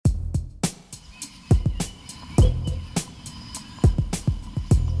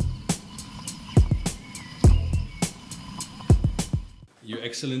Your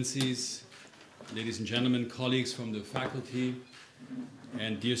Excellencies, ladies and gentlemen, colleagues from the faculty,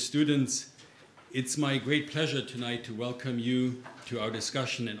 and dear students, it's my great pleasure tonight to welcome you to our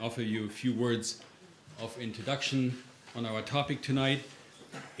discussion and offer you a few words of introduction on our topic tonight.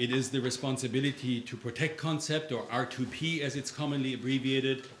 It is the responsibility to protect concept, or R2P as it's commonly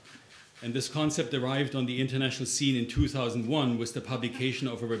abbreviated. And this concept arrived on the international scene in 2001 with the publication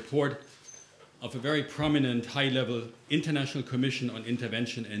of a report of a very prominent high-level International Commission on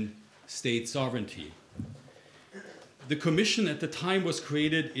Intervention in State Sovereignty. The commission at the time was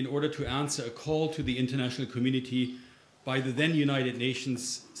created in order to answer a call to the international community by the then United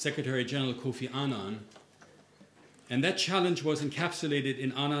Nations Secretary General Kofi Annan. And that challenge was encapsulated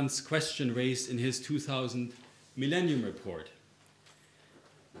in Annan's question raised in his 2000 Millennium Report.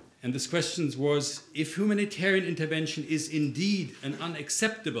 And this question was, if humanitarian intervention is indeed an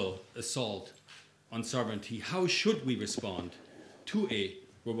unacceptable assault on sovereignty, how should we respond to a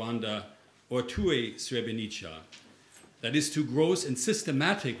Rwanda or to a Srebrenica? That is, to gross and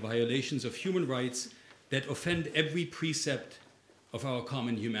systematic violations of human rights that offend every precept of our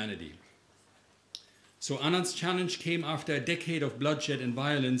common humanity. So Annan's challenge came after a decade of bloodshed and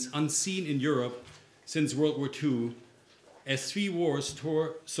violence unseen in Europe since World War II, as 3 wars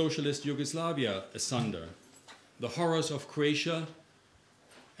tore socialist Yugoslavia asunder. The horrors of Croatia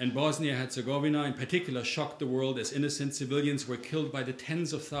and Bosnia-Herzegovina in particular shocked the world, as innocent civilians were killed by the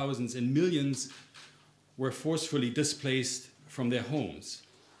tens of thousands and millions were forcefully displaced from their homes.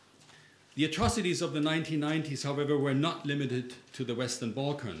 The atrocities of the 1990s, however, were not limited to the Western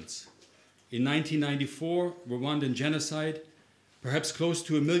Balkans. In 1994, Rwandan genocide, perhaps close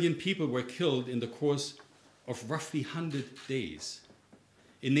to 1 million people were killed in the course of roughly 100 days.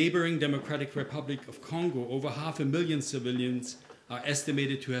 In neighboring Democratic Republic of Congo, over 500,000 civilians are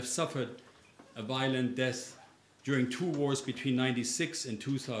estimated to have suffered a violent death during 2 wars between 1996 and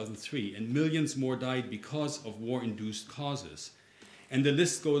 2003, and millions more died because of war-induced causes. And the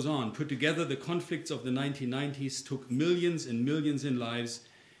list goes on. Put together, the conflicts of the 1990s took millions and millions in lives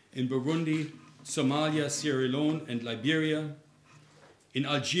in Burundi, Somalia, Sierra Leone, and Liberia, in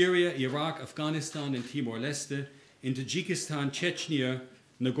Algeria, Iraq, Afghanistan, and Timor-Leste, in Tajikistan, Chechnya,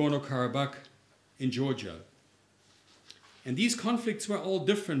 Nagorno-Karabakh, in Georgia. And these conflicts were all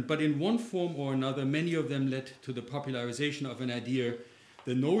different, but in one form or another, many of them led to the popularization of an idea,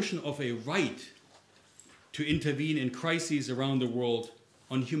 the notion of a right to intervene in crises around the world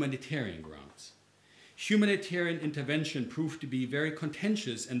on humanitarian grounds. Humanitarian intervention proved to be very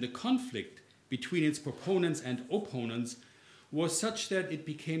contentious, and the conflict between its proponents and opponents was such that it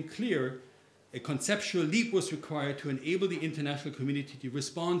became clear a conceptual leap was required to enable the international community to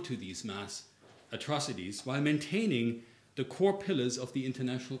respond to these mass atrocities while maintaining the core pillars of the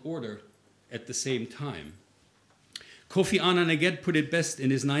international order at the same time. Kofi Annan again put it best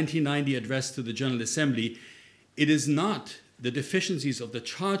in his 1990 address to the General Assembly: it is not the deficiencies of the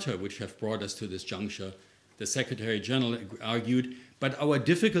Charter which have brought us to this juncture, the Secretary General argued, but our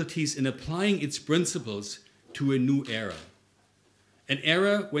difficulties in applying its principles to a new era. An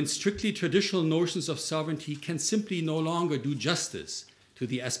era when strictly traditional notions of sovereignty can simply no longer do justice to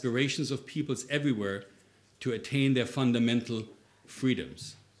the aspirations of peoples everywhere to attain their fundamental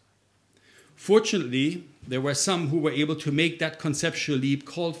freedoms. Fortunately, there were some who were able to make that conceptual leap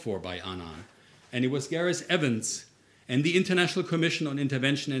called for by Annan, and it was Gareth Evans and the International Commission on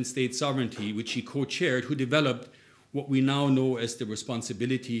Intervention and State Sovereignty, which he co-chaired, who developed what we now know as the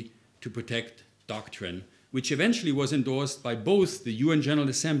Responsibility to Protect Doctrine, which eventually was endorsed by both the UN General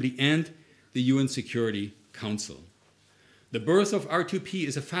Assembly and the UN Security Council. The birth of R2P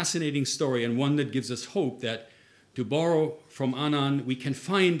is a fascinating story, and one that gives us hope that, to borrow from Annan, we can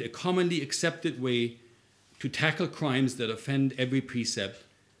find a commonly accepted way to tackle crimes that offend every precept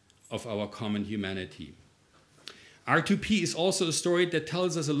of our common humanity. R2P is also a story that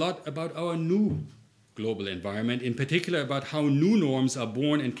tells us a lot about our new global environment, in particular about how new norms are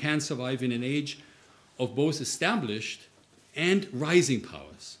born and can survive in an age of both established and rising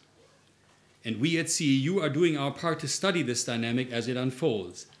powers. And we at CEU are doing our part to study this dynamic as it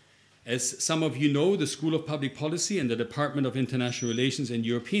unfolds. As some of you know, the School of Public Policy and the Department of International Relations and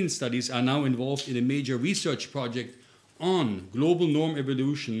European Studies are now involved in a major research project on global norm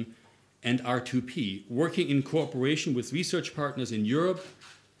evolution and R2P, working in cooperation with research partners in Europe,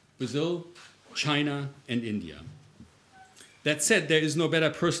 Brazil, China, and India. That said, there is no better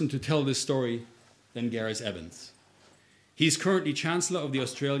person to tell this story than Gareth Evans. He is currently Chancellor of the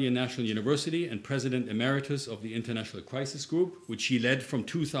Australian National University and President Emeritus of the International Crisis Group, which he led from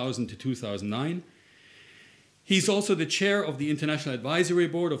 2000 to 2009. He's also the chair of the International Advisory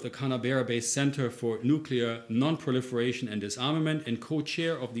Board of the Canberra-based Center for Nuclear Non-Proliferation and Disarmament and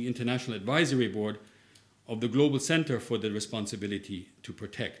co-chair of the International Advisory Board of the Global Center for the Responsibility to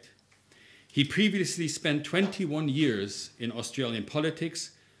Protect. He previously spent 21 years in Australian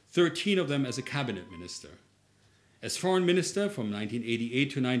politics, 13 of them as a cabinet minister. As foreign minister from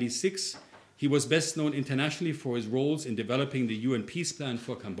 1988 to 96, he was best known internationally for his roles in developing the UN peace plan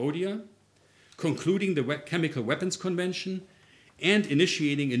for Cambodia, concluding the Chemical Weapons Convention, and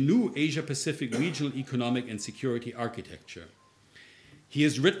initiating a new Asia-Pacific regional economic and security architecture. He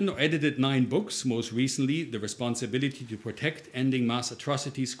has written or edited 9 books, most recently, The Responsibility to Protect, Ending Mass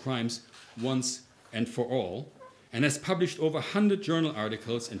Atrocities, Crimes Once and for All, and has published over 100 journal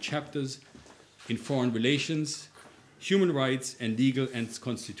articles and chapters in foreign relations, human rights, and legal and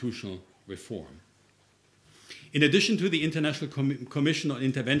constitutional reform. In addition to the International Commission on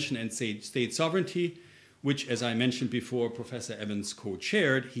Intervention and State Sovereignty, which, as I mentioned before, Professor Evans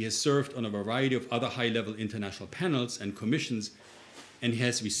co-chaired, he has served on a variety of other high-level international panels and commissions, and he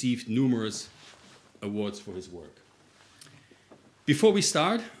has received numerous awards for his work. Before we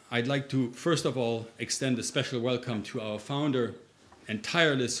start, I'd like to, first of all, extend a special welcome to our founder and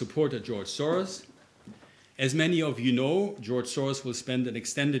tireless supporter, George Soros. As many of you know, George Soros will spend an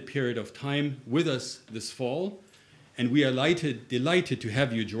extended period of time with us this fall, and we are delighted to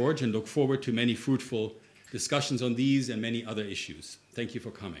have you, George, and look forward to many fruitful discussions on these and many other issues. Thank you for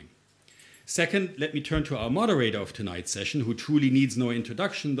coming. Second, let me turn to our moderator of tonight's session, who truly needs no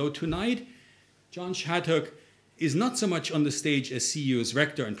introduction, though tonight, John Shattuck is not so much on the stage as CEU's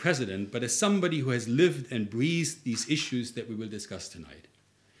rector and president, but as somebody who has lived and breathed these issues that we will discuss tonight.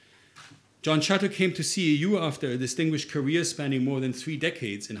 John Shattuck came to CEU after a distinguished career spanning more than 3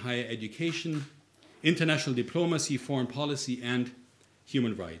 decades in higher education, international diplomacy, foreign policy, and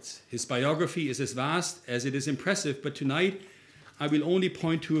human rights. His biography is as vast as it is impressive, but tonight I will only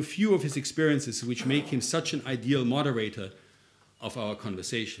point to a few of his experiences which make him such an ideal moderator of our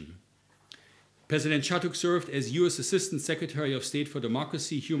conversation. President Shattuck served as US Assistant Secretary of State for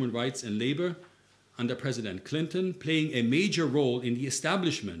Democracy, Human Rights, and Labor under President Clinton, playing a major role in the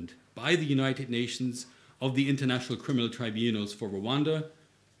establishment by the United Nations of the International Criminal Tribunals for Rwanda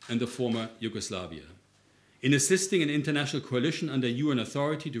and the former Yugoslavia, in assisting an international coalition under UN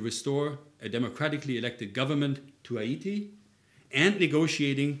authority to restore a democratically elected government to Haiti, and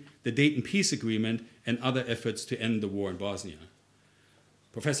negotiating the Dayton Peace Agreement and other efforts to end the war in Bosnia.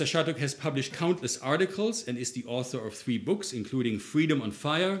 Professor Shattuck has published countless articles and is the author of 3 books, including Freedom on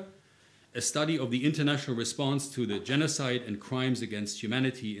Fire, a study of the international response to the genocide and crimes against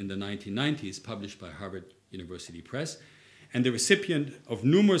humanity in the 1990s, published by Harvard University Press, and the recipient of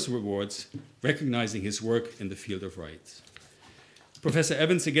numerous awards recognizing his work in the field of rights. Professor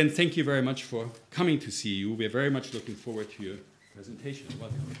Evans, again, thank you very much for coming to CEU. We're very much looking forward to your presentation.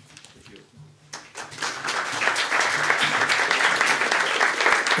 Welcome. Thank you.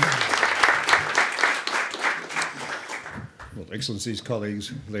 Well, Excellencies,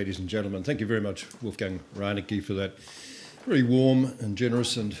 colleagues, ladies and gentlemen, thank you very much, Wolfgang Reinecke, for that very warm and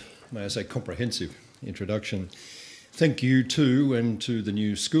generous and, may I say, comprehensive introduction. Thank you too, and to the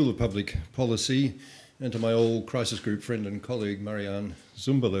new School of Public Policy, and to my old crisis group friend and colleague, Marianne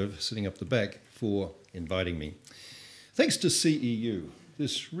Zumbelev, sitting up the back, for inviting me. Thanks to CEU,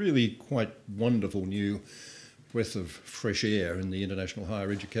 this really quite wonderful new breath of fresh air in the international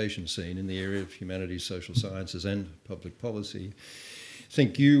higher education scene in the area of humanities, social sciences and public policy.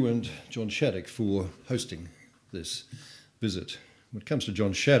 Thank you and John Shattuck for hosting this visit. When it comes to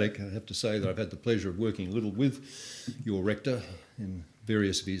John Shattuck, I have to say that I've had the pleasure of working a little with your rector in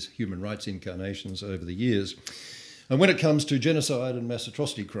various of his human rights incarnations over the years. And when it comes to genocide and mass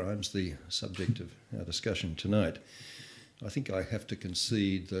atrocity crimes, the subject of our discussion tonight, I think I have to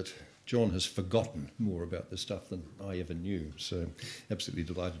concede that John has forgotten more about this stuff than I ever knew, so absolutely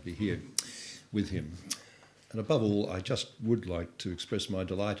delighted to be here with him. And above all, I just would like to express my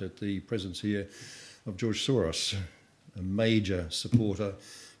delight at the presence here of George Soros, a major supporter,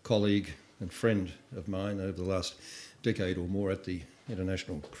 colleague and friend of mine over the last decade or more at the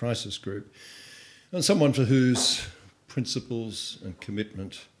International Crisis Group, and someone for whose principles and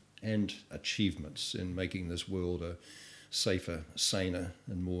commitment and achievements in making this world a safer, saner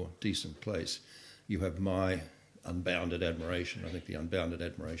and more decent place, you have my unbounded admiration, I think the unbounded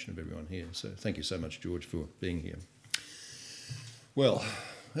admiration of everyone here. So thank you so much, George, for being here. Well,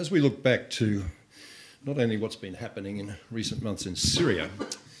 as we look back to not only what's been happening in recent months in Syria,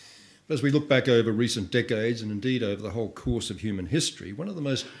 but as we look back over recent decades and indeed over the whole course of human history, one of the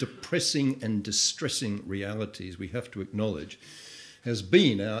most depressing and distressing realities we have to acknowledge has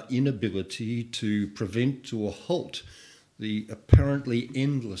been our inability to prevent or halt the apparently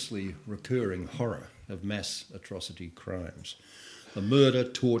endlessly recurring horror of mass atrocity crimes. The murder,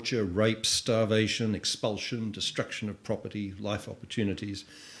 torture, rape, starvation, expulsion, destruction of property, life opportunities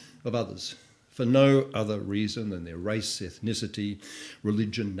of others, for no other reason than their race, ethnicity,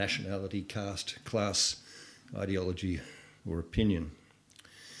 religion, nationality, caste, class, ideology, or opinion.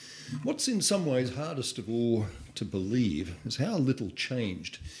 What's in some ways hardest of all to believe is how little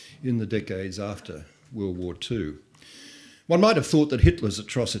changed in the decades after World War II. One might have thought that Hitler's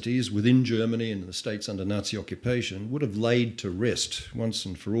atrocities within Germany and the states under Nazi occupation would have laid to rest once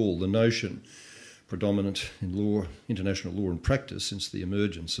and for all the notion, predominant in law, international law and practice since the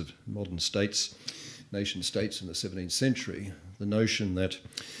emergence of modern states, nation states in the 17th century, the notion that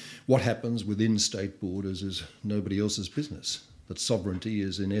what happens within state borders is nobody else's business, that sovereignty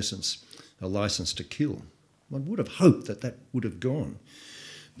is in essence a license to kill. One would have hoped that that would have gone.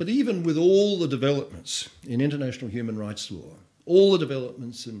 But even with all the developments in international human rights law, all the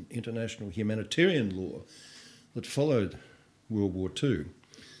developments in international humanitarian law that followed World War II,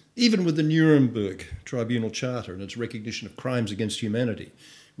 even with the Nuremberg Tribunal Charter and its recognition of crimes against humanity,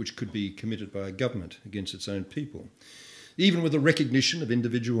 which could be committed by a government against its own people, even with the recognition of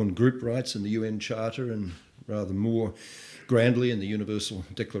individual and group rights in the UN Charter and rather more grandly in the Universal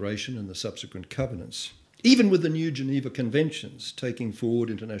Declaration and the subsequent covenants, even with the new Geneva Conventions taking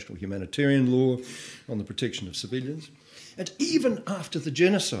forward international humanitarian law on the protection of civilians, and even after the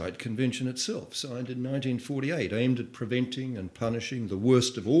Genocide Convention itself, signed in 1948, aimed at preventing and punishing the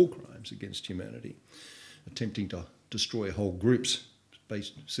worst of all crimes against humanity, attempting to destroy whole groups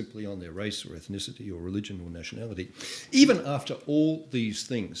based simply on their race or ethnicity or religion or nationality. Even after all these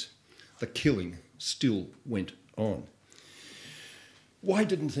things, the killing still went on. Why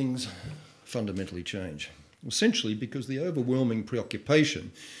didn't things fundamentally change? Essentially because the overwhelming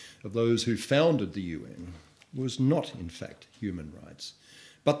preoccupation of those who founded the UN was not, in fact, human rights,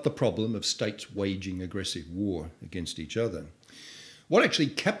 but the problem of states waging aggressive war against each other. What actually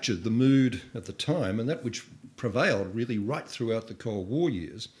captured the mood at the time, and that which prevailed really right throughout the Cold War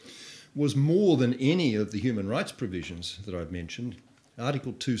years, was more than any of the human rights provisions that I've mentioned,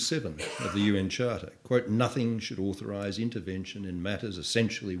 Article 2.7 of the UN Charter, quote, nothing should authorise intervention in matters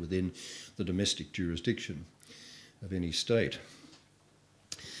essentially within the domestic jurisdiction of any state.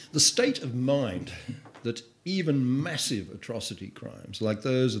 The state of mind that even massive atrocity crimes, like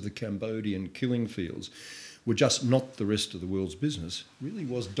those of the Cambodian killing fields, were just not the rest of the world's business, really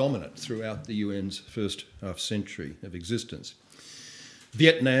was dominant throughout the UN's first half-century of existence.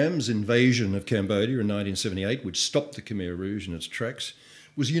 Vietnam's invasion of Cambodia in 1978, which stopped the Khmer Rouge in its tracks,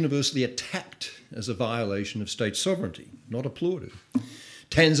 was universally attacked as a violation of state sovereignty, not applauded.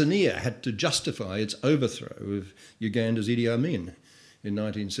 Tanzania had to justify its overthrow of Uganda's Idi Amin in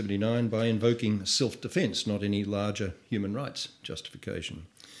 1979 by invoking self-defence, not any larger human rights justification.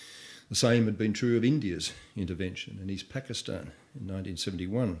 The same had been true of India's intervention in East Pakistan in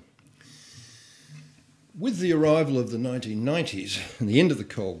 1971. With the arrival of the 1990s and the end of the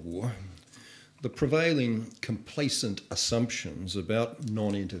Cold War, the prevailing complacent assumptions about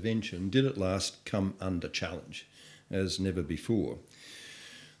non-intervention did at last come under challenge, as never before.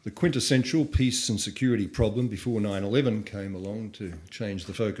 The quintessential peace and security problem before 9/11 came along to change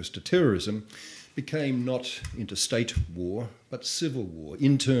the focus to terrorism became not interstate war, but civil war,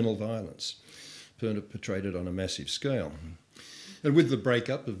 internal violence, perpetrated on a massive scale. And with the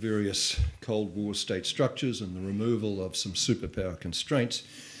breakup of various Cold War state structures and the removal of some superpower constraints,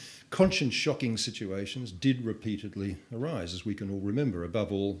 conscience-shocking situations did repeatedly arise, as we can all remember,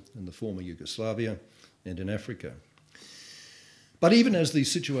 above all in the former Yugoslavia and in Africa. But even as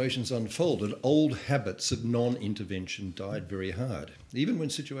these situations unfolded, old habits of non-intervention died very hard. Even when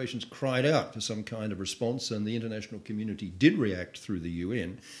situations cried out for some kind of response and the international community did react through the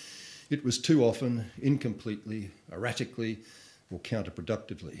UN, it was too often incompletely, erratically, or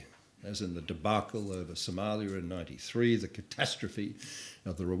counterproductively, as in the debacle over Somalia in 93, the catastrophe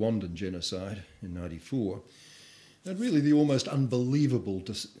of the Rwandan genocide in 94, and really the almost unbelievable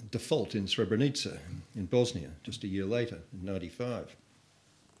default in Srebrenica in Bosnia just a year later in 95.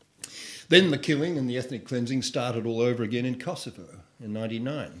 Then the killing and the ethnic cleansing started all over again in Kosovo in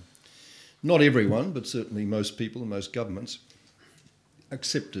 99. Not everyone, but certainly most people and most governments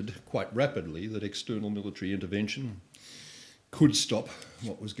accepted quite rapidly that external military intervention could stop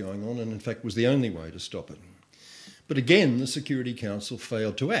what was going on and in fact was the only way to stop it. But again, the Security Council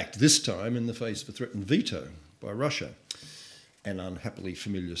failed to act, this time in the face of a threatened veto by Russia. An unhappily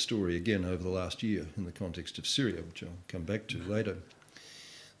familiar story again over the last year in the context of Syria, which I'll come back to later.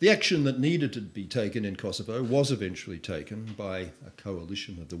 The action that needed to be taken in Kosovo was eventually taken by a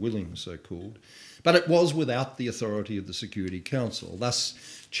coalition of the willing, so-called, but it was without the authority of the Security Council, thus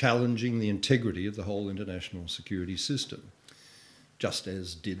challenging the integrity of the whole international security system, just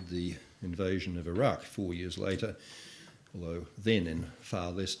as did the invasion of Iraq 4 years later, although then in far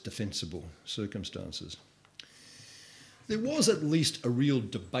less defensible circumstances. There was at least a real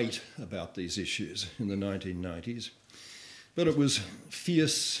debate about these issues in the 1990s, but it was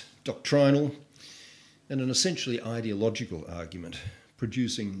fierce, doctrinal, and an essentially ideological argument,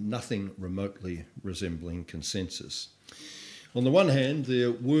 producing nothing remotely resembling consensus. On the one hand,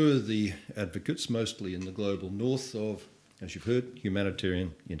 there were the advocates, mostly in the global north, of, as you've heard,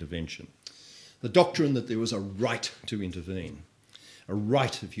 humanitarian intervention. The doctrine that there was a right to intervene, a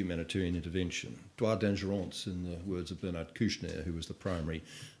right of humanitarian intervention, droit d'ingérence in the words of Bernard Kouchner, who was the primary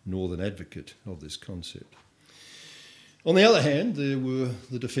northern advocate of this concept. On the other hand, there were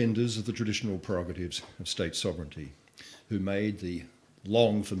the defenders of the traditional prerogatives of state sovereignty, who made the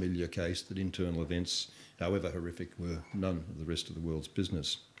long familiar case that internal events, however horrific, were none of the rest of the world's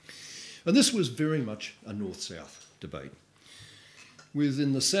business. And this was very much a north-south debate.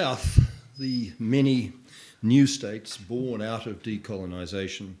 Within the south, the many new states born out of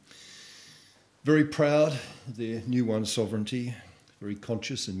decolonisation, very proud of their new won sovereignty, very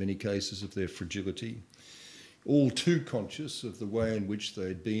conscious in many cases of their fragility, all too conscious of the way in which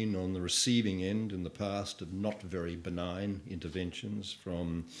they'd been on the receiving end in the past of not very benign interventions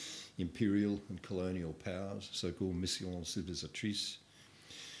from imperial and colonial powers, so-called missions civilisatrices,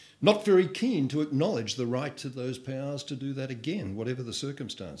 not very keen to acknowledge the right of those powers to do that again, whatever the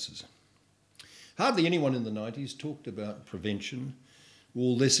circumstances. Hardly anyone in the 90s talked about prevention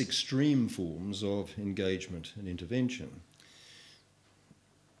or less extreme forms of engagement and intervention.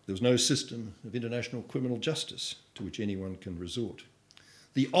 There was no system of international criminal justice to which anyone can resort.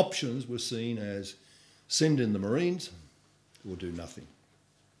 The options were seen as send in the Marines or do nothing.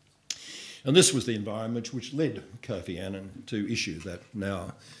 And this was the environment which led Kofi Annan to issue that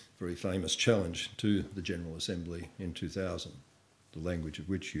now very famous challenge to the General Assembly in 2000, the language of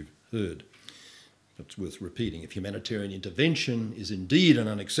which you've heard. It's worth repeating. If humanitarian intervention is indeed an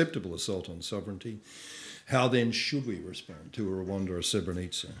unacceptable assault on sovereignty, how then should we respond to a Rwanda or a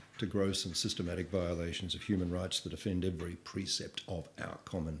Srebrenica, to gross and systematic violations of human rights that offend every precept of our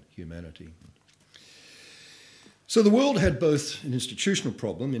common humanity? So the world had both an institutional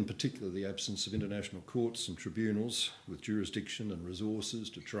problem, in particular the absence of international courts and tribunals with jurisdiction and resources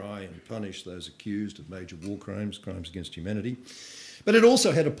to try and punish those accused of major war crimes, crimes against humanity, but it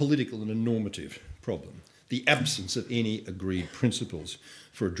also had a political and a normative problem, the absence of any agreed principles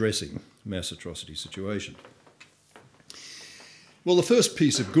for addressing mass atrocity situations. Well, the first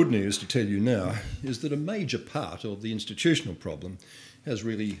piece of good news to tell you now is that a major part of the institutional problem has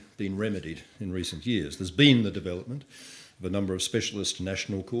really been remedied in recent years. There's been the development of a number of specialist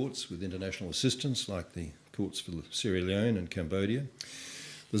national courts with international assistance, like the courts for Sierra Leone and Cambodia.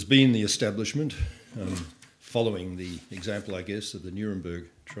 There's been the establishment, following the example, I guess, of the Nuremberg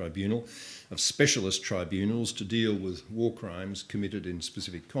Tribunal, of specialist tribunals to deal with war crimes committed in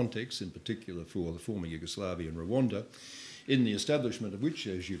specific contexts, in particular for the former Yugoslavia and Rwanda, in the establishment of which,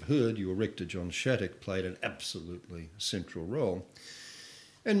 as you've heard, your rector John Shattuck played an absolutely central role.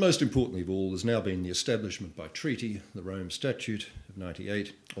 And most importantly of all, there's now been the establishment by treaty, the Rome Statute of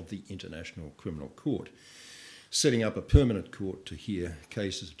 '98, of the International Criminal Court, setting up a permanent court to hear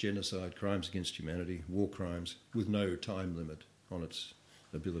cases of genocide, crimes against humanity, war crimes, with no time limit on its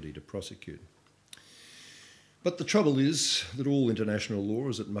ability to prosecute. But the trouble is that all international law,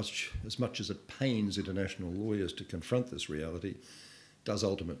 as much as it pains international lawyers to confront this reality, does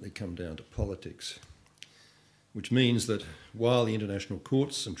ultimately come down to politics, which means that while the international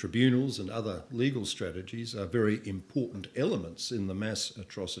courts and tribunals and other legal strategies are very important elements in the mass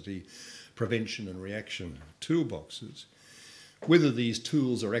atrocity prevention and reaction toolboxes, whether these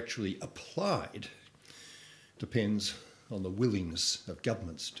tools are actually applied depends on the willingness of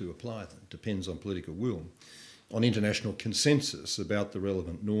governments to apply them, depends on political will, on international consensus about the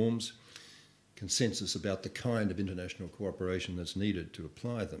relevant norms, consensus about the kind of international cooperation that's needed to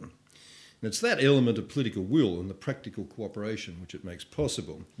apply them. And it's that element of political will and the practical cooperation which it makes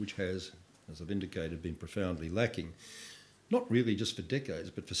possible, which has, as I've indicated, been profoundly lacking, not really just for decades,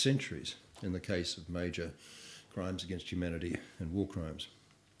 but for centuries, in the case of major crimes against humanity and war crimes.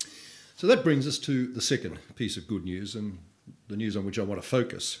 So that brings us to the second piece of good news, and the news on which I want to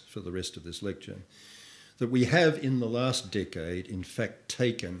focus for the rest of this lecture, that we have in the last decade, in fact,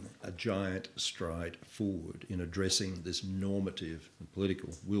 taken a giant stride forward in addressing this normative and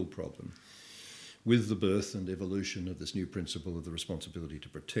political will problem. with the birth and evolution of this new principle of the responsibility to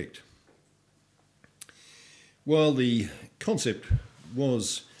protect. While the concept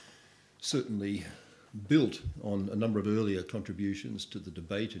was certainly built on a number of earlier contributions to the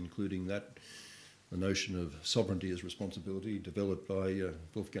debate, including the notion of sovereignty as responsibility developed by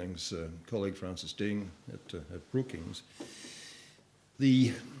Wolfgang's colleague Francis Deng at Brookings,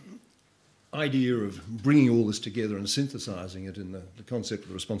 the idea of bringing all this together and synthesising it in the concept of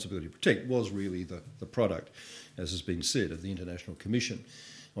the responsibility to protect was really the product, as has been said, of the International Commission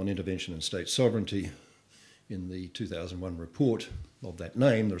on Intervention and State Sovereignty in the 2001 report of that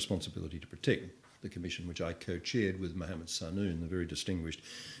name, The Responsibility to Protect, the commission which I co-chaired with Mohamed Sanoun, the very distinguished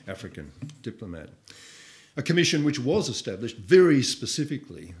African diplomat. A commission which was established very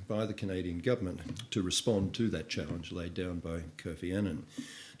specifically by the Canadian government to respond to that challenge laid down by Kofi Annan,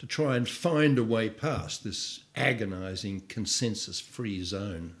 to try and find a way past this agonising consensus-free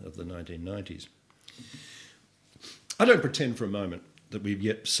zone of the 1990s. I don't pretend for a moment that we've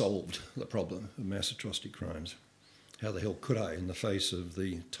yet solved the problem of mass atrocity crimes. How the hell could I, in the face of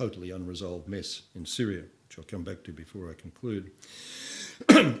the totally unresolved mess in Syria, which I'll come back to before I conclude.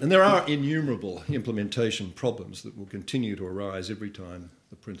 And there are innumerable implementation problems that will continue to arise every time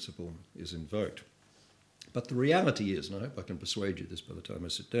the principle is invoked. But the reality is, and I hope I can persuade you this by the time I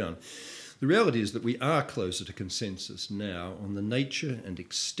sit down, the reality is that we are closer to consensus now on the nature and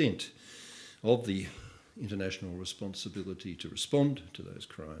extent of the international responsibility to respond to those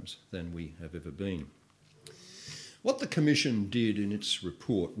crimes than we have ever been. What the Commission did in its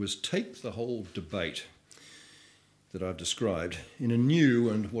report was take the whole debate that I've described in a new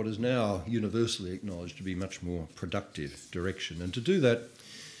and what is now universally acknowledged to be much more productive direction, and to do that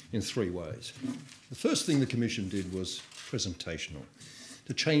in three ways. The first thing the Commission did was presentational,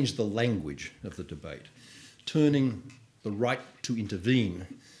 to change the language of the debate, turning the right to intervene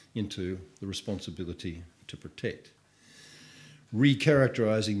into the responsibility to protect,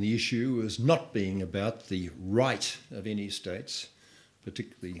 recharacterising the issue as not being about the right of any states,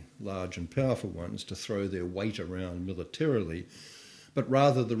 particularly large and powerful ones, to throw their weight around militarily, but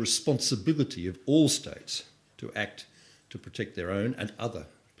rather the responsibility of all states to act to protect their own and other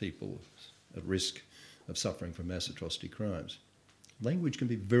people at risk of suffering from mass atrocity crimes. Language can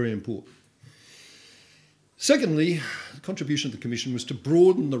be very important. Secondly, the contribution of the Commission was to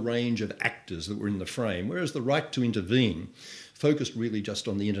broaden the range of actors that were in the frame, whereas the right to intervene focused really just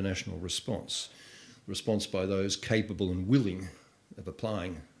on the international response by those capable and willing of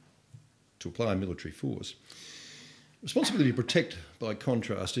apply military force. Responsibility to protect, by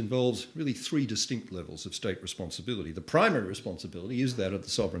contrast, involves really three distinct levels of state responsibility. The primary responsibility is that of the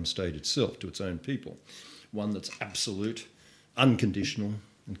sovereign state itself to its own people, one that's absolute, unconditional,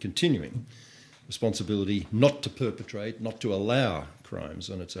 and continuing. Responsibility not to perpetrate, not to allow crimes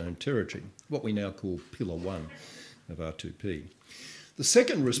on its own territory, what we now call Pillar 1 of R2P. The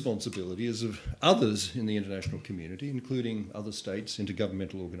second responsibility is of others in the international community, including other states,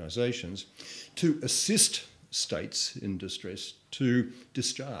 intergovernmental organisations, to assist states in distress to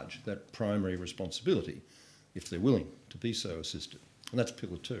discharge that primary responsibility, if they're willing to be so assisted. And that's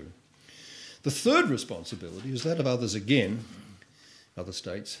Pillar 2. The third responsibility is that of others again, other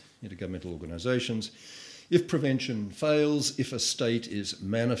states, intergovernmental organisations. If prevention fails, if a state is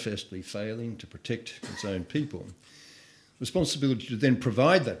manifestly failing to protect its own people, responsibility to then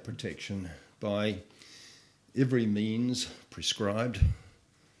provide that protection by every means prescribed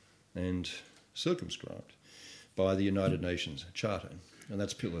and circumscribed by the United Nations Charter, and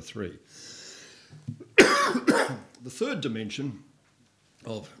that's Pillar 3. The third dimension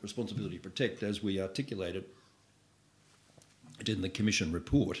of responsibility to protect, as we articulated it in the Commission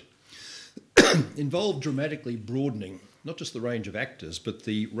report, involved dramatically broadening not just the range of actors, but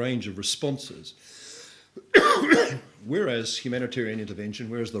the range of responses. Whereas humanitarian intervention,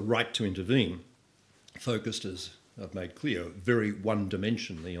 whereas the right to intervene, focused, as I've made clear, very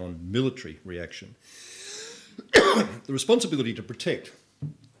one-dimensionally on military reaction, the responsibility to protect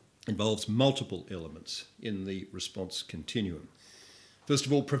involves multiple elements in the response continuum. First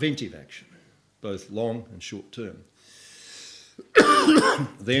of all, preventive action, both long and short term.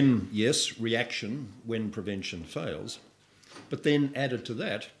 Then, yes, reaction when prevention fails, but then added to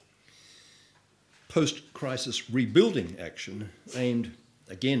that, post-crisis rebuilding action aimed,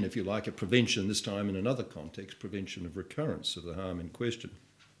 again, if you like, at prevention, this time in another context, prevention of recurrence of the harm in question.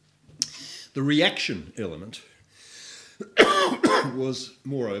 The reaction element was,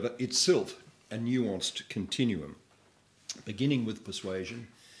 moreover, itself a nuanced continuum, beginning with persuasion,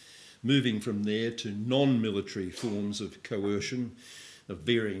 moving from there to non-military forms of coercion of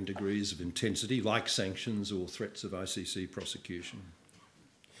varying degrees of intensity, like sanctions or threats of ICC prosecution,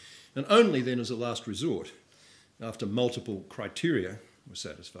 And only then, as a last resort, after multiple criteria were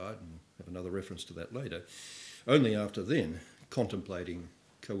satisfied, and we'll have another reference to that later, only after then contemplating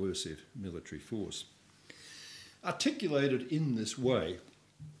coercive military force. Articulated in this way,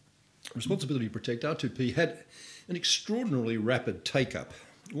 responsibility to protect R2P had an extraordinarily rapid take-up,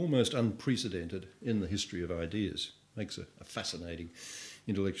 almost unprecedented in the history of ideas. Makes a fascinating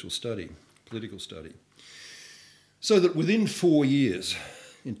intellectual study, political study. So that within 4 years,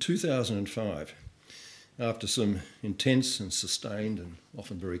 in 2005, after some intense and sustained and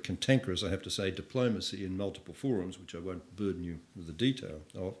often very cantankerous, I have to say, diplomacy in multiple forums, which I won't burden you with the detail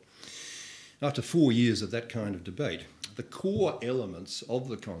of, after 4 years of that kind of debate, the core elements of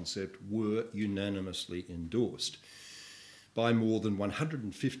the concept were unanimously endorsed by more than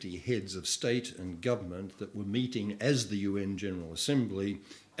 150 heads of state and government that were meeting as the UN General Assembly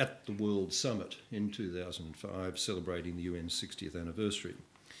at the World Summit in 2005, celebrating the UN's 60th anniversary.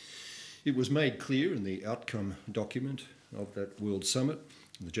 It was made clear in the outcome document of that World Summit,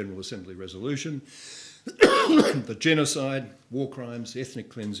 in the General Assembly resolution, that genocide, war crimes, ethnic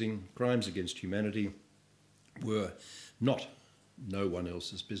cleansing, crimes against humanity were not no one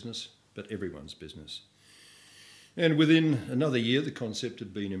else's business, but everyone's business. And within another year, the concept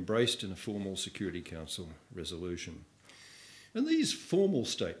had been embraced in a formal Security Council resolution. And these formal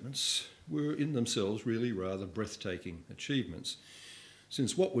statements were in themselves really rather breathtaking achievements,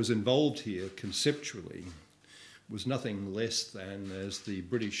 since what was involved here conceptually was nothing less than, as the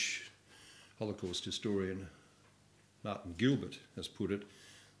British Holocaust historian Martin Gilbert has put it,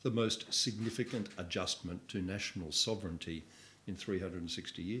 the most significant adjustment to national sovereignty in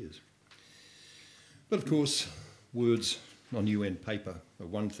 360 years. But of course, words on UN paper are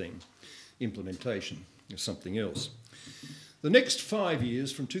one thing, implementation is something else. The next 5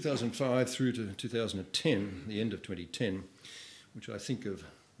 years, from 2005 through to 2010, the end of 2010, which I think of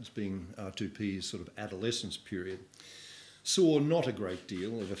as being R2P's sort of adolescence period, saw not a great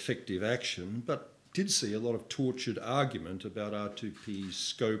deal of effective action, but did see a lot of tortured argument about R2P's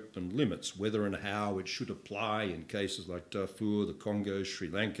scope and limits, whether and how it should apply in cases like Darfur, the Congo, Sri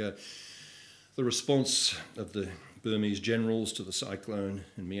Lanka, the response of the Burmese generals to the cyclone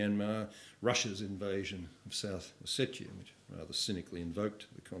in Myanmar, Russia's invasion of South Ossetia, which rather cynically invoked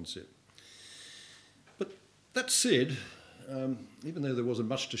the concept. But that said, even though there wasn't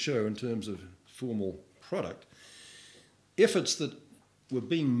much to show in terms of formal product, efforts that were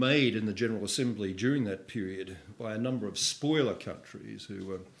being made in the General Assembly during that period by a number of spoiler countries who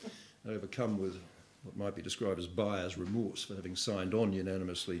were overcome with what might be described as buyer's remorse for having signed on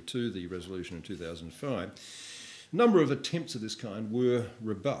unanimously to the resolution in 2005, a number of attempts of this kind were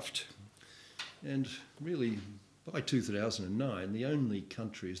rebuffed. And really, by 2009, the only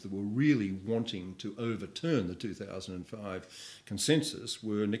countries that were really wanting to overturn the 2005 consensus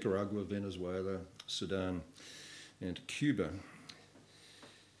were Nicaragua, Venezuela, Sudan, and Cuba.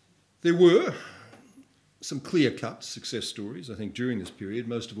 There were some clear-cut success stories, I think, during this period,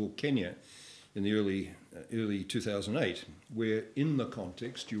 most of all Kenya in the early 2008, where in the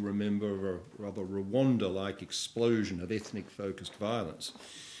context you remember a rather Rwanda-like explosion of ethnic-focused violence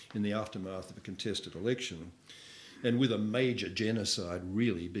in the aftermath of a contested election, and with a major genocide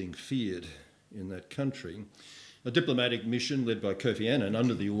really being feared in that country, a diplomatic mission led by Kofi Annan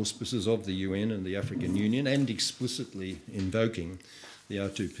under the auspices of the UN and the African Union, and explicitly invoking the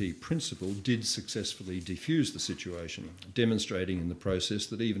R2P principle, did successfully defuse the situation, demonstrating in the process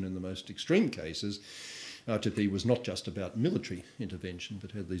that even in the most extreme cases, R2P was not just about military intervention,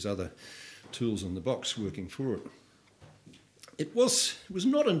 but had these other tools in the box working for it. It was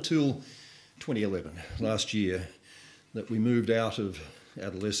not until 2011, last year, that we moved out of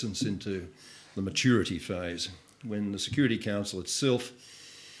adolescence into the maturity phase, when the Security Council itself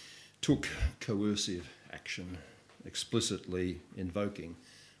took coercive action, explicitly invoking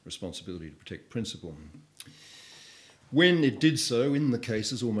responsibility to protect principle. When it did so, in the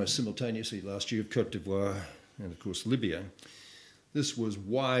cases almost simultaneously last year of Côte d'Ivoire and of course Libya, this was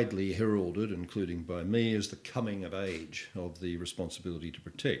widely heralded, including by me, as the coming of age of the responsibility to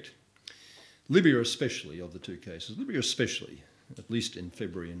protect. Libya especially, of the two cases, Libya especially, at least in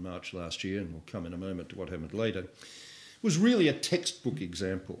February and March last year, and we'll come in a moment to what happened later, was really a textbook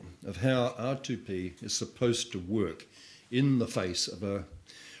example of how R2P is supposed to work in the face of a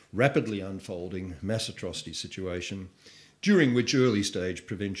rapidly unfolding mass atrocity situation, during which early stage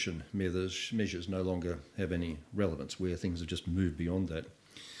prevention measures no longer have any relevance, where things have just moved beyond that.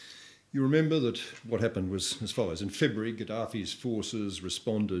 You remember that what happened was as follows. In February, Gaddafi's forces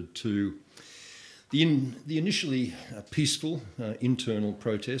responded to the initially peaceful internal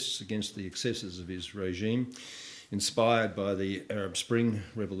protests against the excesses of his regime Inspired by the Arab Spring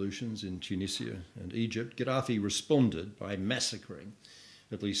revolutions in Tunisia and Egypt, Gaddafi responded by massacring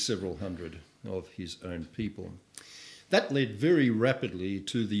at least several hundred of his own people. That led very rapidly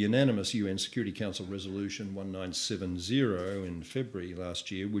to the unanimous UN Security Council Resolution 1970 in February last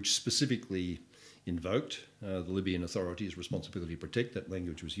year, which specifically invoked the Libyan authorities' responsibility to protect, that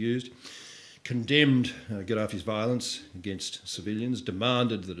language was used, condemned Gaddafi's violence against civilians,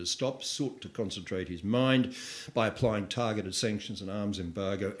 demanded that it stop, sought to concentrate his mind by applying targeted sanctions and arms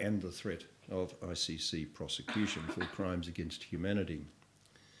embargo and the threat of ICC prosecution for crimes against humanity.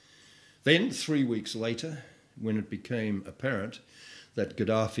 Then, 3 weeks later, when it became apparent that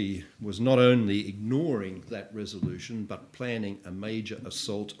Gaddafi was not only ignoring that resolution but planning a major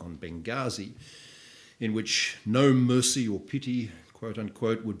assault on Benghazi, in which no mercy or pity, quote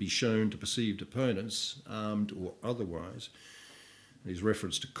unquote, would be shown to perceived opponents, armed or otherwise. His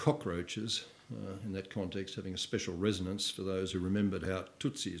reference to cockroaches in that context having a special resonance for those who remembered how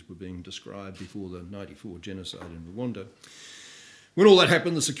Tutsis were being described before the '94 genocide in Rwanda. When all that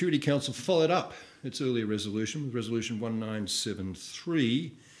happened, the Security Council followed up its earlier resolution with Resolution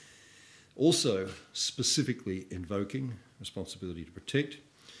 1973, also specifically invoking responsibility to protect,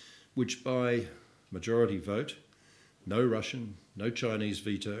 which by majority vote, no Russian, no Chinese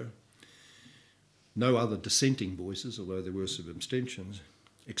veto, no other dissenting voices, although there were some abstentions,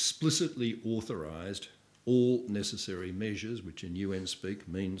 explicitly authorised all necessary measures, which in UN speak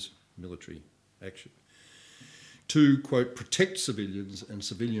means military action, to, quote, protect civilians and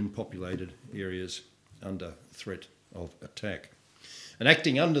civilian-populated areas under threat of attack. And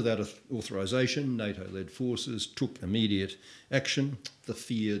acting under that authorisation, NATO-led forces took immediate action. The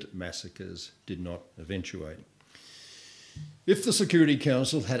feared massacres did not eventuate. If the Security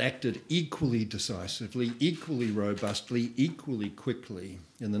Council had acted equally decisively, equally robustly, equally quickly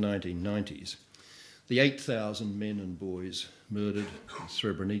in the 1990s, the 8,000 men and boys murdered in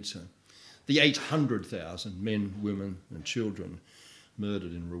Srebrenica, the 800,000 men, women and children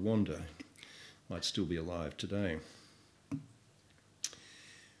murdered in Rwanda might still be alive today.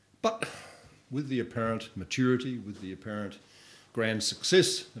 But with the apparent maturity, with the apparent grand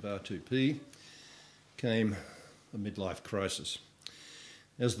success of R2P, came a midlife crisis.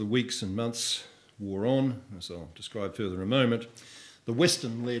 As the weeks and months wore on, as I'll describe further in a moment, the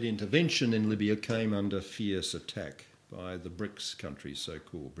Western-led intervention in Libya came under fierce attack by the BRICS countries,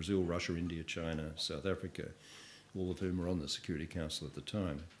 so-called Brazil, Russia, India, China, South Africa, all of whom were on the Security Council at the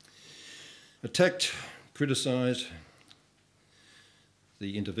time. Attacked, criticised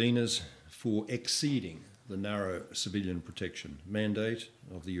the interveners for exceeding the narrow civilian protection mandate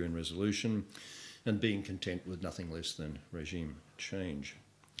of the UN resolution and being content with nothing less than regime change.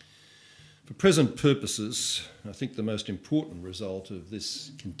 For present purposes, I think the most important result of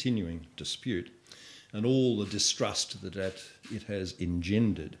this continuing dispute and all the distrust that it has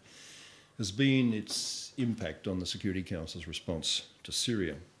engendered has been its impact on the Security Council's response to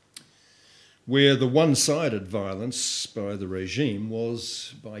Syria, where the one-sided violence by the regime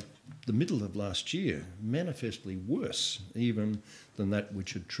was, by the middle of last year, manifestly worse even than that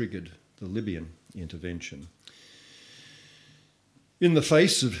which had triggered the Libyan intervention. In the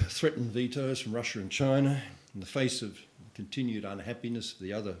face of threatened vetoes from Russia and China, in the face of continued unhappiness of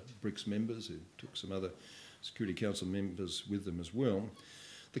the other BRICS members, who took some other Security Council members with them as well,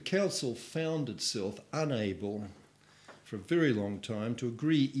 the Council found itself unable for a very long time to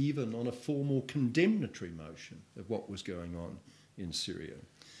agree even on a formal condemnatory motion of what was going on in Syria,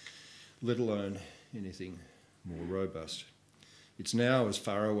 let alone anything more robust. It's now as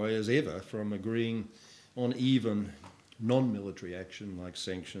far away as ever from agreeing on even non-military action like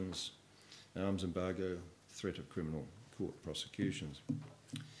sanctions, arms embargo, threat of criminal court prosecutions.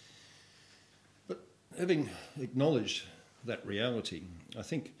 But having acknowledged that reality, I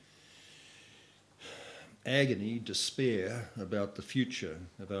think agony, despair about the future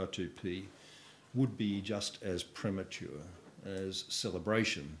of R2P would be just as premature as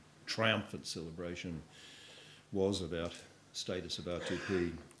celebration, triumphant celebration, was about status of R2P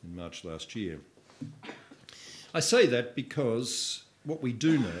in March last year. I say that because what we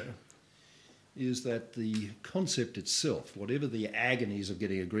do know is that the concept itself, whatever the agonies of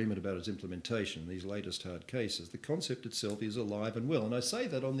getting agreement about its implementation, these latest hard cases, the concept itself is alive and well. And I say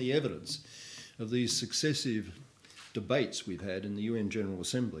that on the evidence of these successive debates we've had in the UN General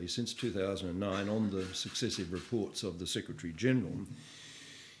Assembly since 2009 on the successive reports of the Secretary General,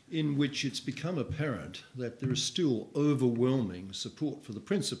 in which it's become apparent that there is still overwhelming support for the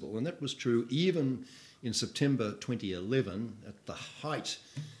principle. And that was true even in September 2011, at the height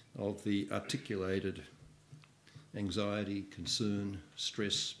of the articulated anxiety, concern,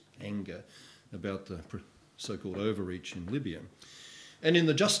 stress, anger about the so-called overreach in Libya. And in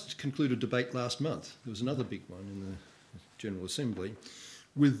the just concluded debate last month, there was another big one in the General Assembly,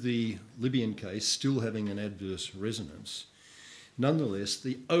 with the Libyan case still having an adverse resonance. Nonetheless,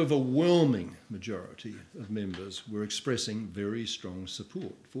 the overwhelming majority of members were expressing very strong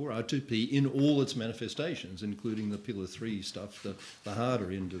support for R2P in all its manifestations, including the Pillar 3 stuff, the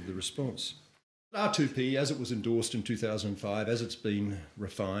harder end of the response. R2P, as it was endorsed in 2005, as it's been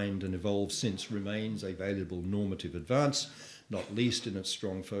refined and evolved since, remains a valuable normative advance, not least in its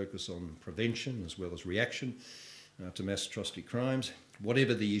strong focus on prevention as well as reaction to mass atrocity crimes.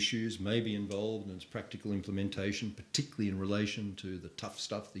 Whatever the issues may be involved in its practical implementation, particularly in relation to the tough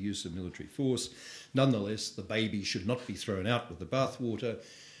stuff, the use of military force, nonetheless, the baby should not be thrown out with the bathwater.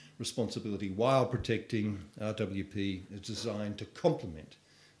 Responsibility while protecting RWP is designed to complement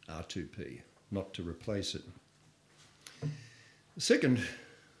R2P, not to replace it. The second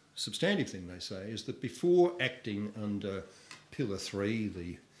substantive thing they say is that before acting under Pillar 3,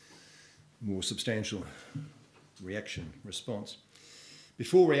 the more substantial reaction response,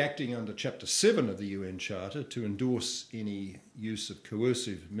 before reacting under Chapter 7 of the UN Charter to endorse any use of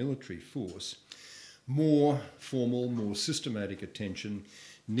coercive military force, more formal, more systematic attention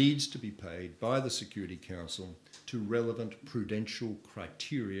needs to be paid by the Security Council to relevant prudential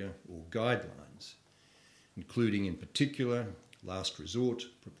criteria or guidelines, including in particular last resort,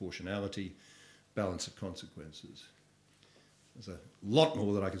 proportionality, balance of consequences. There's a lot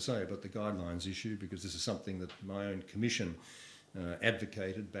more that I could say about the guidelines issue, because this is something that my own commission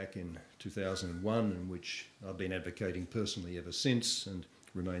advocated back in 2001, and which I've been advocating personally ever since, and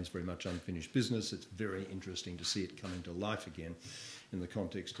remains very much unfinished business. It's very interesting to see it coming to life again in the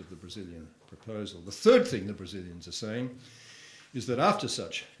context of the Brazilian proposal. The third thing the Brazilians are saying is that after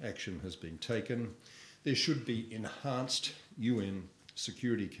such action has been taken, there should be enhanced UN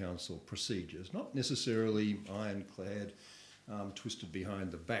Security Council procedures, not necessarily ironclad, twisted behind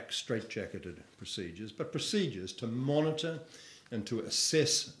the back, straitjacketed procedures, but procedures to monitor and to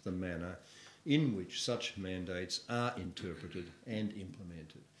assess the manner in which such mandates are interpreted and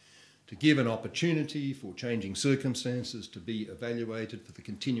implemented, to give an opportunity for changing circumstances to be evaluated, for the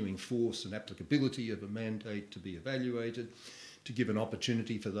continuing force and applicability of a mandate to be evaluated, to give an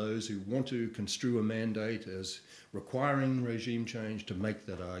opportunity for those who want to construe a mandate as requiring regime change to make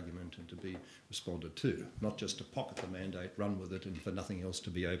that argument and to be responded to, not just to pocket the mandate, run with it, and for nothing else to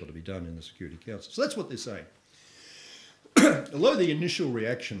be able to be done in the Security Council. So that's what they're saying. Although the initial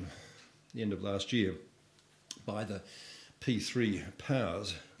reaction at the end of last year by the P3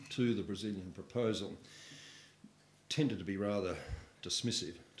 powers to the Brazilian proposal tended to be rather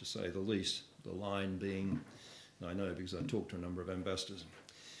dismissive, to say the least, the line being, I know because I talked to a number of ambassadors,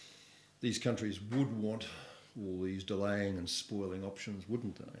 these countries would want all these delaying and spoiling options,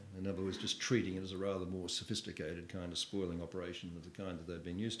 wouldn't they? In other words, just treating it as a rather more sophisticated kind of spoiling operation of the kind that they've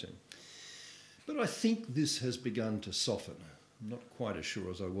been used to. But I think this has begun to soften. I'm not quite as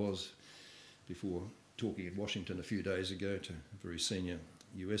sure as I was before talking in Washington a few days ago to a very senior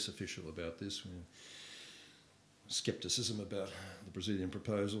US official about this. Scepticism about the Brazilian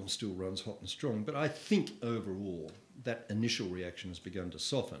proposal still runs hot and strong, but I think overall that initial reaction has begun to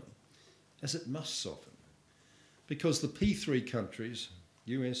soften, as it must soften, because the P3 countries,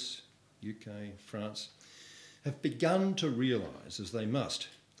 US, UK, France, have begun to realise, as they must,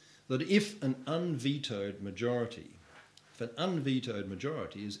 that if an unvetoed majority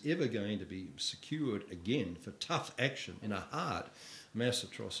is ever going to be secured again for tough action in a hard mass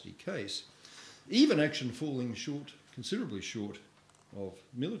atrocity case, even action falling short, considerably short of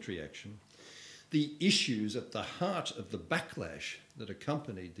military action, the issues at the heart of the backlash that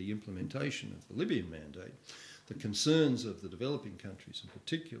accompanied the implementation of the Libyan mandate, the concerns of the developing countries in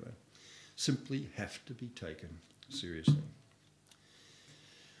particular, simply have to be taken seriously.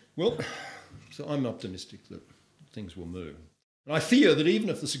 Well, so I'm optimistic that things will move. And I fear that even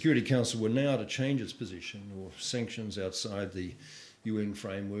if the Security Council were now to change its position, or sanctions outside the UN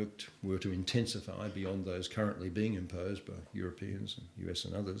framework were to intensify beyond those currently being imposed by Europeans and US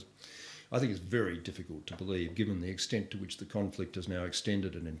and others, I think it's very difficult to believe, given the extent to which the conflict has now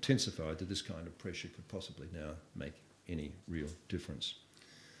extended and intensified, that this kind of pressure could possibly now make any real difference.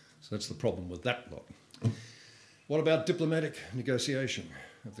 So that's the problem with that lot. What about diplomatic negotiation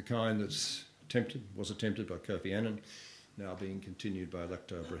of the kind was attempted by Kofi Annan, now being continued by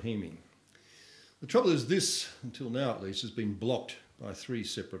Lakhdar Brahimi? The trouble is this, until now at least, has been blocked by three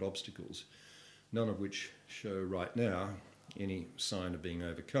separate obstacles, none of which show right now any sign of being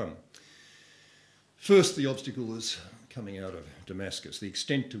overcome. First, the obstacle is coming out of Damascus, the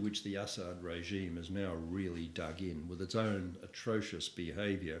extent to which the Assad regime has now really dug in with its own atrocious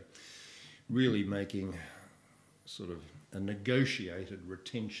behaviour, really making sort of a negotiated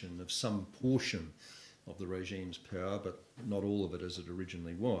retention of some portion of the regime's power, but not all of it as it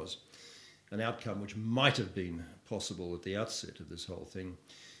originally was. An outcome which might have been possible at the outset of this whole thing.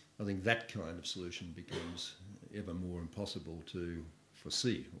 I think that kind of solution becomes ever more impossible to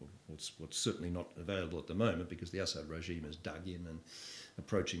foresee, or what's certainly not available at the moment, because the Assad regime is dug in and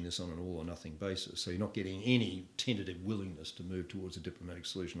approaching this on an all or nothing basis. So you're not getting any tentative willingness to move towards a diplomatic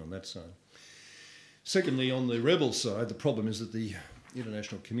solution on that side. Secondly, on the rebel side, the problem is that the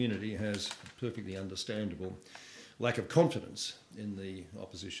international community has a perfectly understandable lack of confidence in the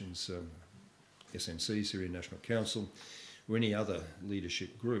opposition's SNC, Syrian National Council, or any other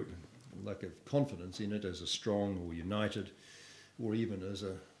leadership group. A lack of confidence in it as a strong or united, or even as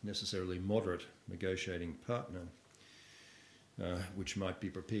a necessarily moderate negotiating partner, which might be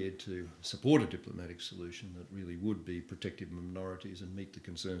prepared to support a diplomatic solution that really would be protective of minorities and meet the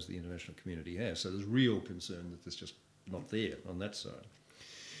concerns the international community has. So there's real concern that there's just not there on that side.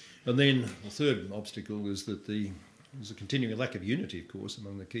 And then the third obstacle is that there's a continuing lack of unity, of course,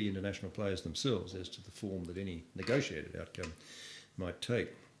 among the key international players themselves as to the form that any negotiated outcome might take.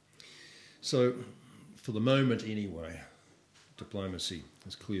 So, for the moment anyway, diplomacy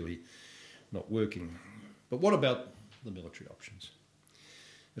is clearly not working. But what about the military options?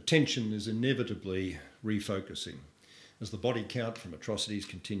 Attention is inevitably refocusing as the body count from atrocities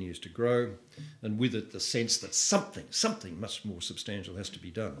continues to grow, and with it the sense that something much more substantial has to be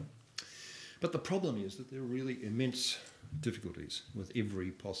done. But the problem is that there are really immense difficulties with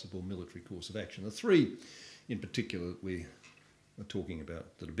every possible military course of action. The three in particular that we are talking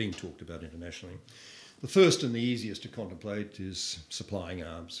about, that are being talked about internationally. The first and the easiest to contemplate is supplying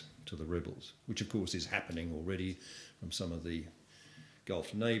arms to the rebels, which of course is happening already from some of the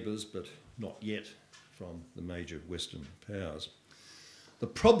Gulf neighbours, but not yet from the major Western powers. The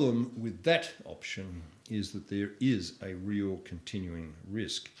problem with that option is that there is a real continuing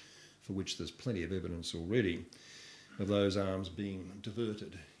risk, for which there's plenty of evidence already, of those arms being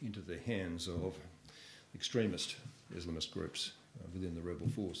diverted into the hands of extremist Islamist groups within the rebel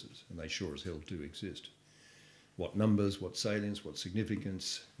forces, and they sure as hell do exist. What numbers, what salience, what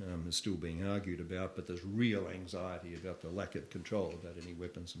significance is still being argued about, but there's real anxiety about the lack of control about any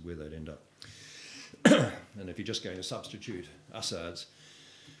weapons and where they'd end up. And if you're just going to substitute Assad's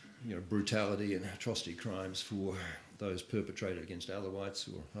brutality and atrocity crimes for those perpetrated against Alawites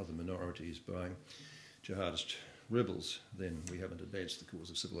or other minorities by jihadist rebels, then we haven't advanced the cause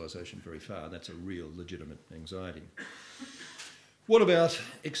of civilization very far, and that's a real legitimate anxiety. What about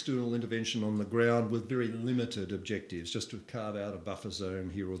external intervention on the ground with very limited objectives, just to carve out a buffer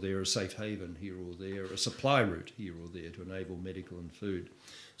zone here or there, a safe haven here or there, a supply route here or there to enable medical and food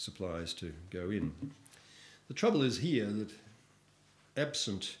supplies to go in? The trouble is here that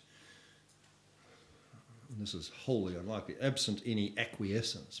absent, and this is wholly unlikely, absent any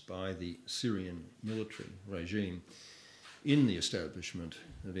acquiescence by the Syrian military regime in the establishment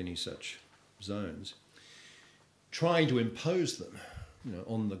of any such zones, trying to impose them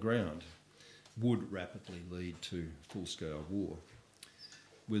on the ground would rapidly lead to full-scale war,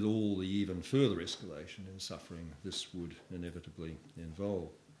 with all the even further escalation and suffering this would inevitably involve.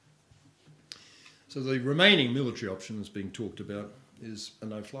 So the remaining military option that's being talked about is a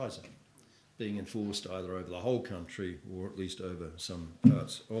no-fly zone, being enforced either over the whole country or at least over some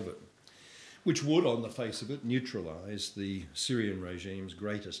parts of it, which would, on the face of it, neutralise the Syrian regime's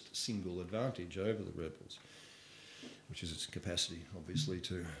greatest single advantage over the rebels, which is its capacity, obviously,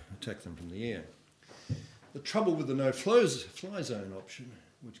 to attack them from the air. The trouble with the no-fly zone option,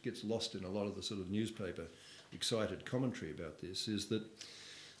 which gets lost in a lot of the sort of newspaper excited commentary about this, is that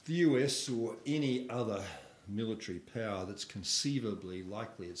the US or any other military power that's conceivably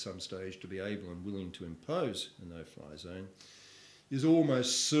likely at some stage to be able and willing to impose a no-fly zone is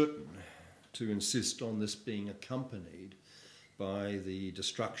almost certain to insist on this being accompanied by the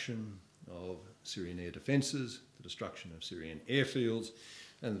destruction of Syrian air defences, the destruction of Syrian airfields,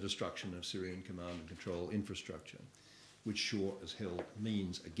 and the destruction of Syrian command and control infrastructure, which sure as hell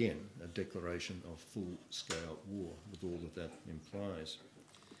means, again, a declaration of full-scale war, with all that that implies.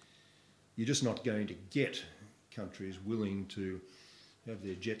 You're just not going to get countries willing to have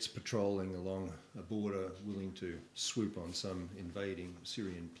their jets patrolling along a border, willing to swoop on some invading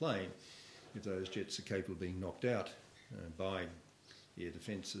Syrian plane, if those jets are capable of being knocked out by air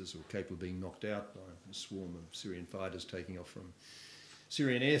defences, or capable of being knocked out by a swarm of Syrian fighters taking off from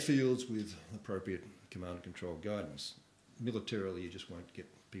Syrian airfields with appropriate command and control guidance. Militarily, you just won't get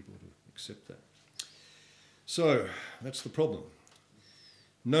people to accept that. So that's the problem.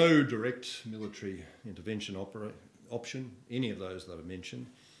 No direct military intervention option, any of those that I mentioned,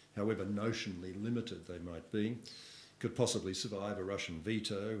 however notionally limited they might be, could possibly survive a Russian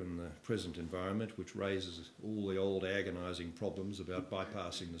veto in the present environment, which raises all the old agonising problems about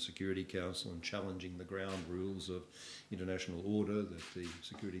bypassing the Security Council and challenging the ground rules of international order that the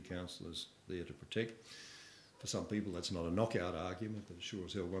Security Council is there to protect. For some people, that's not a knockout argument, but sure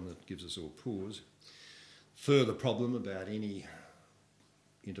as hell one that gives us all pause. Further problem about any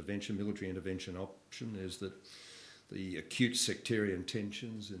intervention, military intervention option, is that the acute sectarian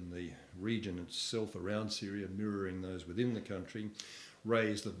tensions in the region itself around Syria, mirroring those within the country,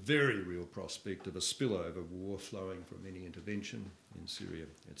 raise the very real prospect of a spillover war flowing from any intervention in Syria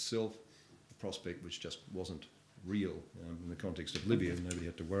itself, a prospect which just wasn't real in the context of Libya, and nobody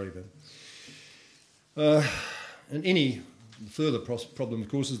had to worry about. And any further problem, of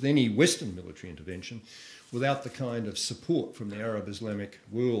course, is that any Western military intervention without the kind of support from the Arab Islamic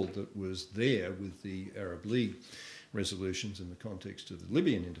world that was there with the Arab League resolutions in the context of the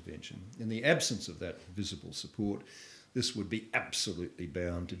Libyan intervention, in the absence of that visible support, this would be absolutely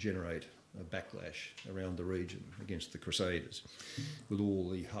bound to generate a backlash around the region against the Crusaders, with all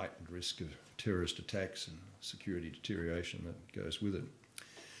the heightened risk of terrorist attacks and security deterioration that goes with it.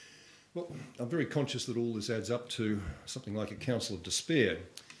 Well, I'm very conscious that all this adds up to something like a council of despair.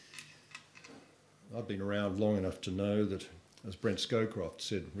 I've been around long enough to know that, as Brent Scowcroft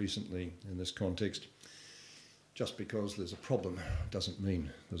said recently in this context, just because there's a problem doesn't mean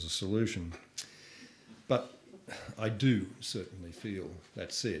there's a solution. But I do certainly feel,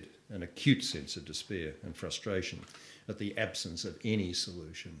 that said, an acute sense of despair and frustration at the absence of any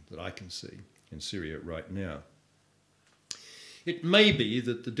solution that I can see in Syria right now. It may be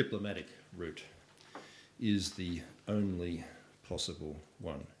that the diplomatic route is the only possible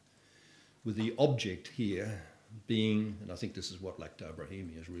one, with the object here being, and I think this is what Lakhdar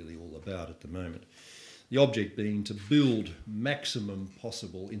Brahimi is really all about at the moment, the object being to build maximum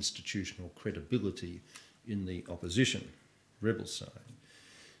possible institutional credibility in the opposition, rebel side,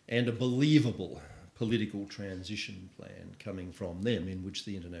 and a believable political transition plan coming from them in which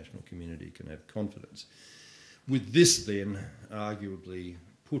the international community can have confidence. With this then arguably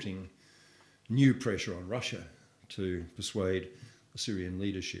putting new pressure on Russia to persuade the Syrian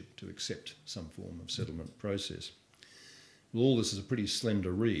leadership to accept some form of settlement process. Well, all this is a pretty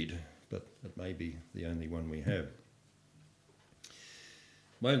slender reed, but it may be the only one we have.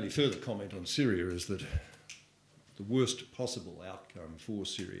 My only further comment on Syria is that the worst possible outcome for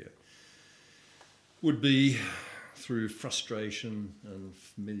Syria would be, through frustration and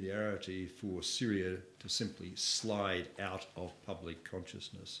familiarity, for Syria to simply slide out of public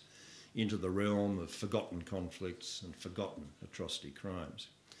consciousness into the realm of forgotten conflicts and forgotten atrocity crimes.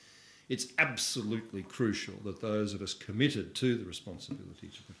 It's absolutely crucial that those of us committed to the responsibility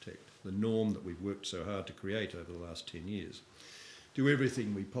to protect the norm that we've worked so hard to create over the last 10 years do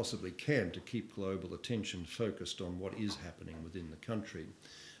everything we possibly can to keep global attention focused on what is happening within the country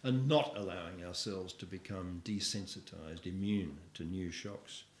and not allowing ourselves to become desensitised, immune to new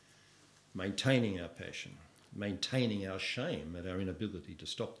shocks, maintaining our passion, maintaining our shame at our inability to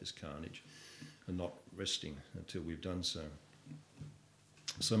stop this carnage and not resting until we've done so.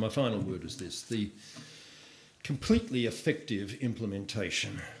 So my final word is this: the completely effective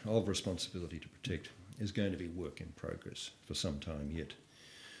implementation of responsibility to protect is going to be work in progress for some time yet.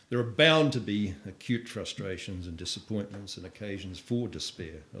 There are bound to be acute frustrations and disappointments and occasions for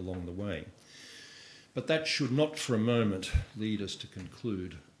despair along the way. But that should not for a moment lead us to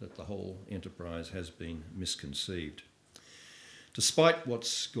conclude that the whole enterprise has been misconceived. Despite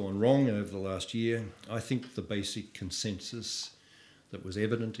what's gone wrong over the last year, I think the basic consensus that was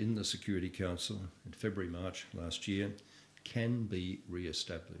evident in the Security Council in February, March last year can be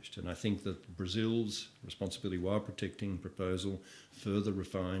re-established. And I think that Brazil's responsibility while protecting proposal, further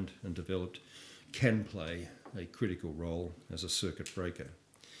refined and developed, can play a critical role as a circuit breaker.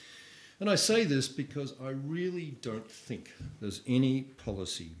 And I say this because I really don't think there's any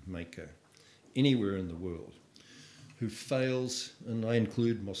policy maker anywhere in the world who fails, and I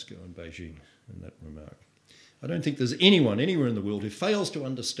include Moscow and Beijing in that remark. I don't think there's anyone anywhere in the world who fails to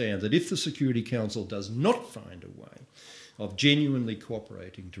understand that if the Security Council does not find a way of genuinely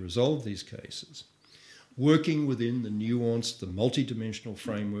cooperating to resolve these cases, working within the nuanced, the multi-dimensional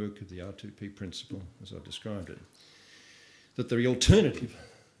framework of the R2P principle, as I've described it, that the alternative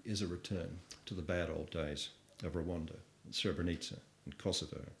is a return to the bad old days of Rwanda, and Srebrenica, and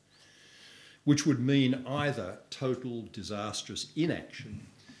Kosovo, which would mean either total disastrous inaction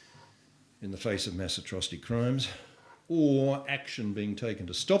in the face of mass atrocity crimes, or action being taken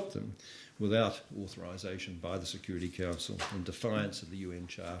to stop them without authorisation by the Security Council in defiance of the UN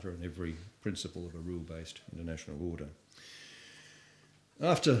Charter and every principle of a rule-based international order.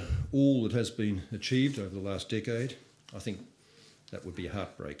 After all that has been achieved over the last decade, I think that would be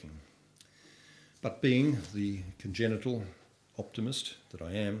heartbreaking. But being the congenital optimist that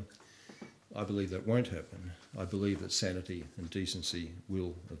I am, I believe that won't happen. I believe that sanity and decency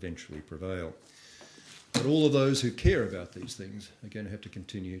will eventually prevail. But all of those who care about these things are going to have to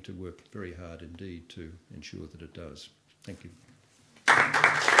continue to work very hard indeed to ensure that it does. Thank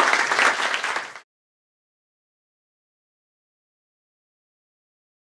you.